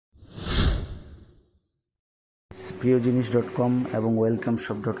প্রিয়জিনিস.com এবং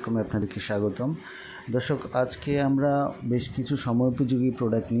ওয়েলকামশপ.com আপনাদেরকে স্বাগতম। দর্শক, আজকে আমরা বেশ কিছু সময়োপযোগী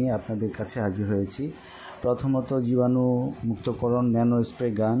প্রোডাক্ট নিয়ে আপনাদের কাছে হাজির হয়েছি। প্রথমত জীবাণু মুক্তকরণ ন্যানো স্প্রে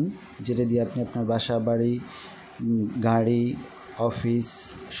গান, যেটা দিয়ে আপনি আপনার বাসা, বাড়ি, গাড়ি, অফিস,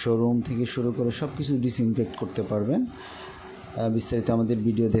 শোরুম থেকে শুরু করে সব কিছু ডিসইনফেক্ট করতে পারবেন। বিস্তারিত আমাদের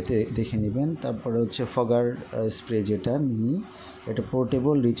ভিডিও দেখে নেবেন। তারপরে হচ্ছে ফগার স্প্রে, যেটা মিনি, এটা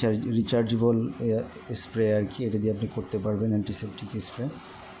পোর্টেবল রিচার্জেবল স্প্রে আর কি, এটা দিয়ে আপনি করতে পারবেন অ্যান্টিসেপটিক স্প্রে।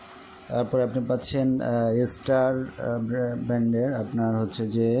 তারপরে আপনি পাচ্ছেন স্টার ব্র্যান্ডের আপনার হচ্ছে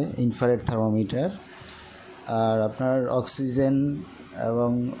যে ইনফ্রারেড থার্মোমিটার, আর আপনার অক্সিজেন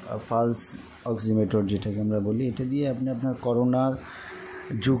এবং পালস অক্সিমিটার যেটাকে আমরা বলি, এটা দিয়ে আপনি আপনার করোনার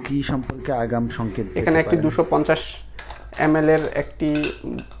ঝুঁকি সম্পর্কে আগাম সংকেত। এখানে একটি 250 ml এর একটি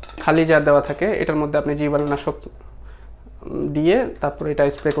খালি জার দেওয়া থাকে, এটার মধ্যে আপনি জীবাণুনাশক দিয়ে তারপর এটা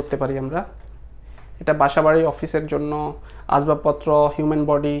স্প্রে করতে পারি আমরা। এটা বাসাবাড়ি, অফিসের জন্য, আসবাবপত্র, হিউম্যান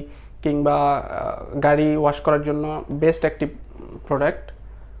বডি কিংবা গাড়ি ওয়াশ করার জন্য বেস্ট একটি প্রোডাক্ট।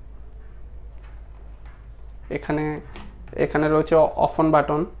 এখানে রয়েছে অফ অন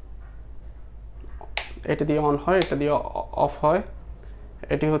বাটন, এটা দিয়ে অন হয়, এটা দিয়ে অফ হয়।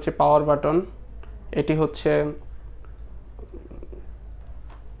 এটি হচ্ছে পাওয়ার বাটন, এটি হচ্ছে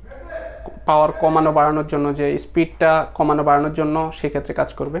পাওয়ার কমানো বাড়ানোর জন্য, যে স্পিডটা কমানো বাড়ানোর জন্য সেক্ষেত্রে কাজ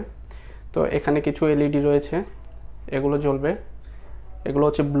করবে। তো এখানে কিছু এলইডি রয়েছে, এগুলো জ্বলবে, এগুলো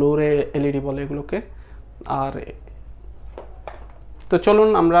হচ্ছে ব্লুরে এলইডি বলে এগুলোকে। আর তো চলুন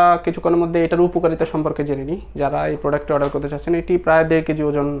আমরা কিছুক্ষণের মধ্যে এটার উপকারিতা সম্পর্কে জেনে নিই। যারা এই প্রোডাক্টটি অর্ডার করতে চাচ্ছেন, এটি প্রায় 1.5 কেজি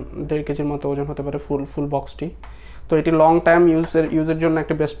ওজন, 1.5 কেজির মতো ওজন হতে পারে ফুল বক্সটি। তো এটি লং টাইম ইউজের জন্য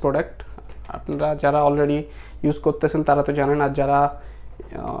একটা বেস্ট প্রোডাক্ট। আপনারা যারা অলরেডি ইউজ করতেছেন তারা তো জানেন, আর যারা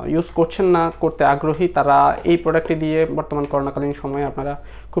ইউজ করছেন না, করতে আগ্রহী, তারা এই প্রোডাক্টটি দিয়ে বর্তমান করোনাকালীন সময়ে আপনারা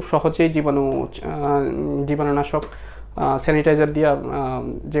খুব সহজেই জীবাণুনাশক স্যানিটাইজার দিয়ে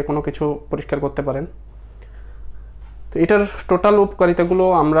যে কোনো কিছু পরিষ্কার করতে পারেন। তো এটার টোটাল উপকারিতাগুলো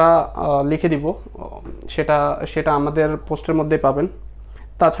আমরা লিখে দিব, সেটা আমাদের পোস্টের মধ্যে পাবেন।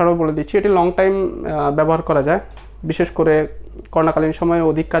 তাছাড়াও বলে দিচ্ছি, এটি লং টাইম ব্যবহার করা যায়, বিশেষ করে করোনাকালীন সময়ে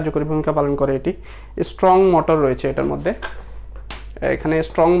অধিক কার্যকরী ভূমিকা পালন করে। এটি স্ট্রং মোটর রয়েছে এটার মধ্যে। এখানে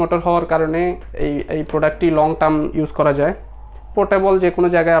স্ট্রং মোটর হওয়ার কারণে এই প্রোডাক্টটি লং টার্ম ইউজ করা যায়। পোর্টেবল, যে কোনো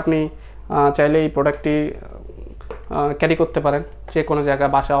জায়গায় আপনি চাইলে এই প্রোডাক্টটি ক্যারি করতে পারেন, যে কোনো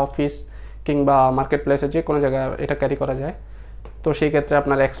জায়গায়, বাসা, অফিস কিংবা মার্কেট প্লেসে, যে কোনো জায়গায় এটা ক্যারি করা যায়। তো সেই ক্ষেত্রে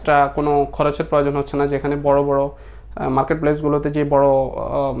আপনার এক্সট্রা কোনো খরচের প্রয়োজন হচ্ছে না। যেখানে বড় বড় মার্কেট প্লেসগুলোতে যে বড়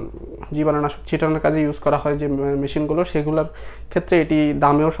জীবাণুনাশক ছিটানোর কাজে ইউজ করা হয় যে মেশিনগুলো, সেগুলোর ক্ষেত্রে এটি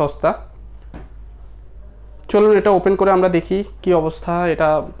দামেও সস্তা। চলুন এটা ওপেন করে আমরা দেখি কি অবস্থা, এটা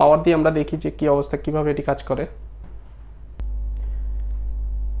পাওয়ার দিয়ে আমরা দেখি যে কি অবস্থা, কিভাবে এটি কাজ করে।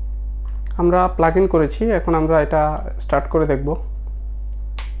 আমরা প্লাগ ইন করেছি, এখন আমরা এটা স্টার্ট করে দেখব।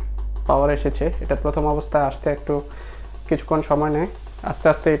 পাওয়ার এসেছে, এটা প্রথম অবস্থায় আসতে একটু কিছুক্ষণ সময় নেয়, আস্তে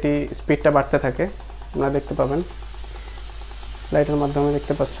আস্তে এটি স্পিডটা বাড়তে থাকে। আপনারা দেখতে পাবেন, লাইটের মাধ্যমে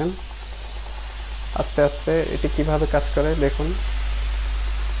দেখতে পাচ্ছেন আস্তে আস্তে এটি কিভাবে কাজ করে। দেখুন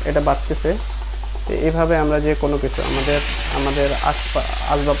এটা বাড়তেছে। এইভাবে আমরা যে কোনো কিছু আমাদের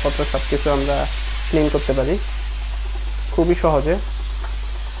আসবাবপত্র সব কিছু আমরা ক্লিন করতে পারি খুবই সহজে।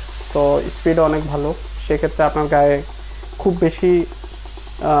 তো স্পিডও অনেক ভালো, সেক্ষেত্রে আপনার গায়ে খুব বেশি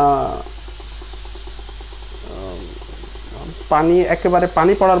একেবারে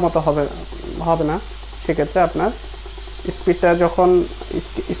পানি পড়ার মতো হবে না। সেক্ষেত্রে আপনার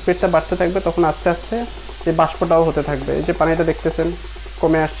স্পিডটা বাড়তে থাকবে, তখন আস্তে আস্তে যে বাষ্পটাও হতে থাকবে। এই যে পানিটা দেখতেছেন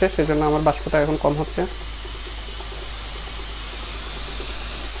কমে আসছে, সেজন্য আমার বাষ্পটা এখন কম হচ্ছে।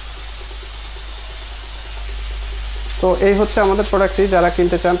 তো এই হচ্ছে আমাদের প্রোডাক্টটি। যারা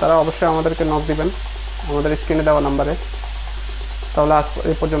কিনতে চান তারা অবশ্যই আমাদেরকে নক দিবেন আমাদের স্ক্রিনে দেওয়া নাম্বারে। তাহলে আজ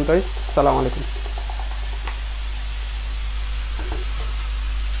এই পর্যন্তই। আসসালামু আলাইকুম।